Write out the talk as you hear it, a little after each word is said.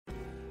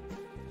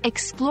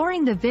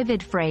exploring the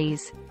vivid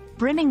phrase,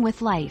 brimming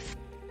with life.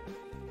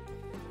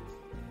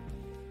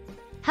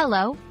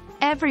 Hello,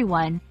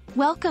 everyone.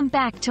 Welcome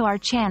back to our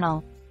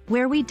channel,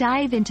 where we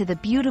dive into the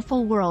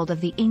beautiful world of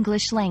the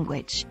English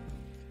language.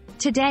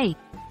 Today,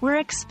 we're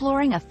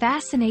exploring a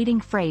fascinating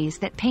phrase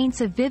that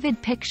paints a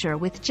vivid picture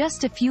with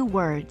just a few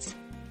words,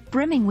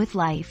 brimming with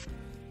life.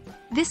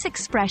 This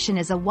expression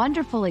is a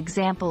wonderful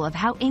example of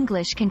how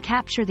English can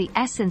capture the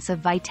essence of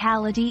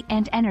vitality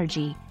and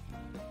energy.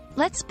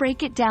 Let's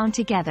break it down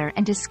together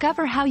and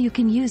discover how you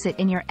can use it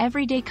in your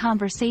everyday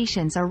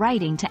conversations or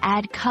writing to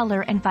add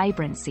color and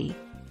vibrancy.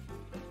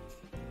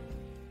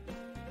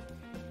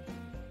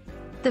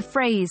 The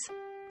phrase,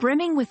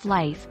 brimming with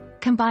life,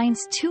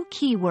 combines two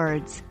key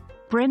words,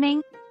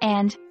 brimming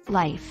and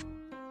life.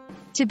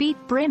 To be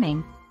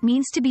brimming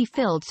means to be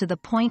filled to the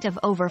point of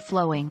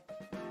overflowing.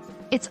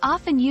 It's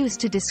often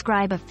used to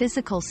describe a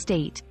physical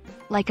state,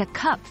 like a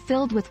cup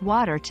filled with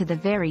water to the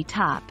very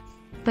top,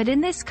 but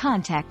in this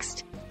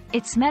context,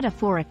 it's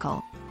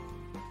metaphorical.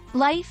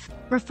 Life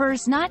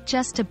refers not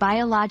just to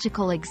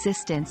biological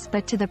existence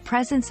but to the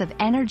presence of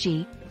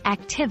energy,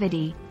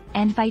 activity,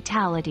 and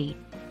vitality.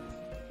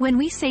 When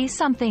we say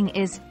something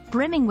is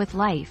brimming with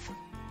life,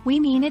 we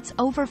mean it's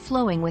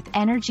overflowing with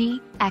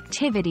energy,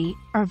 activity,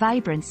 or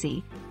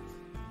vibrancy.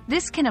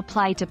 This can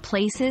apply to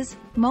places,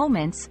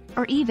 moments,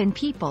 or even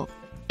people.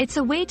 It's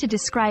a way to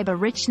describe a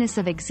richness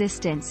of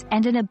existence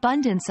and an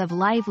abundance of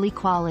lively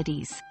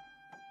qualities.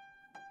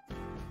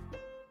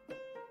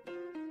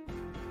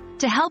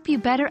 To help you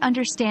better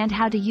understand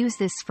how to use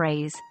this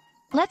phrase,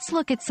 let's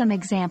look at some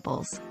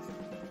examples.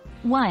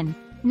 1.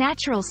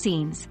 Natural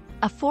scenes.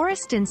 A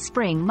forest in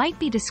spring might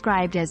be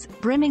described as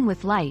brimming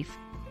with life,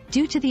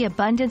 due to the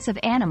abundance of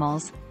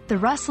animals, the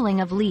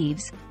rustling of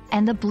leaves,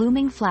 and the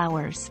blooming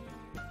flowers.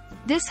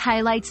 This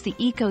highlights the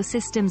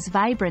ecosystem's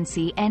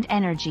vibrancy and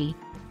energy.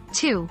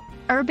 2.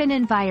 Urban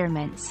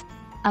environments.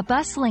 A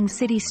bustling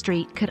city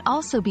street could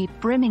also be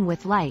brimming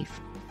with life,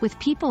 with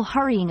people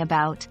hurrying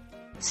about,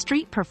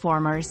 street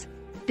performers,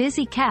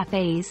 busy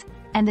cafes,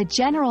 and the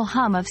general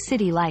hum of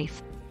city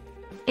life.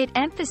 It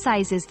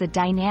emphasizes the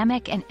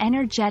dynamic and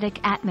energetic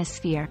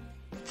atmosphere.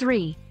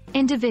 3.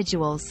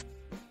 Individuals.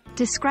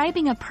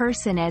 Describing a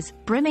person as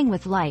brimming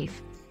with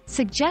life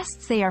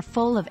suggests they are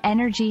full of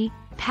energy,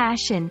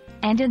 passion,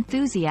 and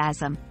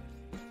enthusiasm.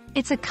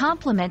 It's a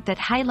compliment that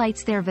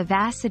highlights their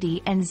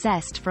vivacity and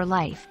zest for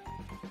life.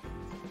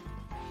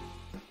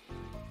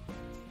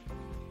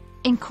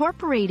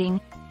 Incorporating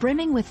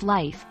brimming with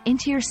life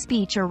into your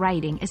speech or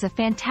writing is a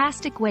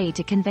fantastic way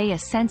to convey a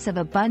sense of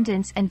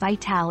abundance and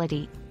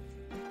vitality.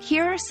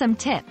 Here are some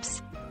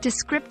tips.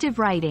 Descriptive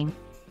writing.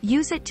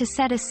 Use it to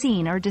set a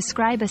scene or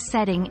describe a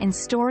setting in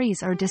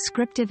stories or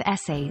descriptive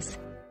essays.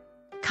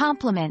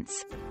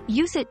 Compliments.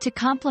 Use it to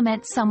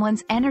compliment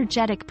someone's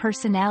energetic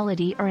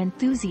personality or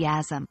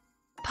enthusiasm.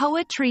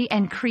 Poetry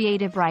and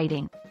creative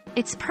writing.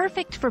 It's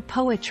perfect for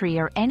poetry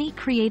or any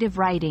creative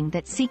writing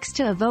that seeks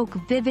to evoke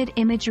vivid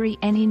imagery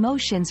and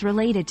emotions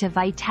related to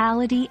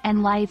vitality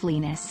and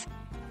liveliness.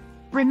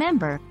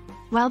 Remember,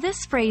 while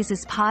this phrase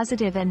is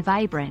positive and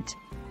vibrant,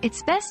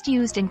 it's best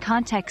used in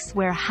contexts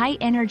where high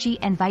energy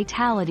and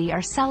vitality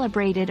are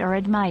celebrated or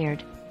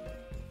admired.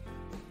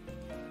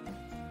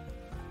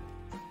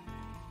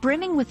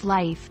 Brimming with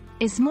life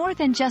is more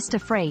than just a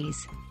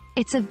phrase.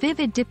 It's a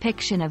vivid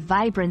depiction of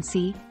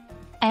vibrancy,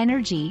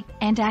 energy,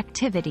 and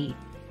activity.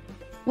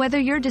 Whether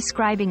you're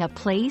describing a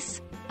place,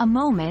 a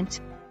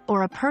moment,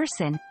 or a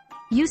person,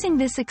 using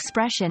this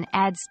expression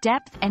adds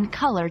depth and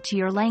color to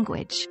your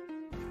language.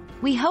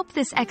 We hope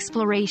this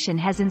exploration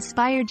has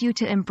inspired you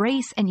to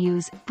embrace and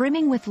use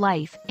brimming with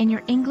life in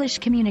your English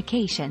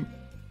communication.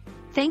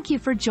 Thank you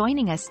for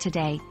joining us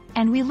today,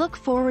 and we look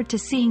forward to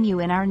seeing you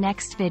in our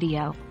next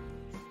video.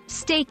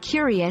 Stay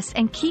curious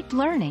and keep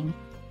learning.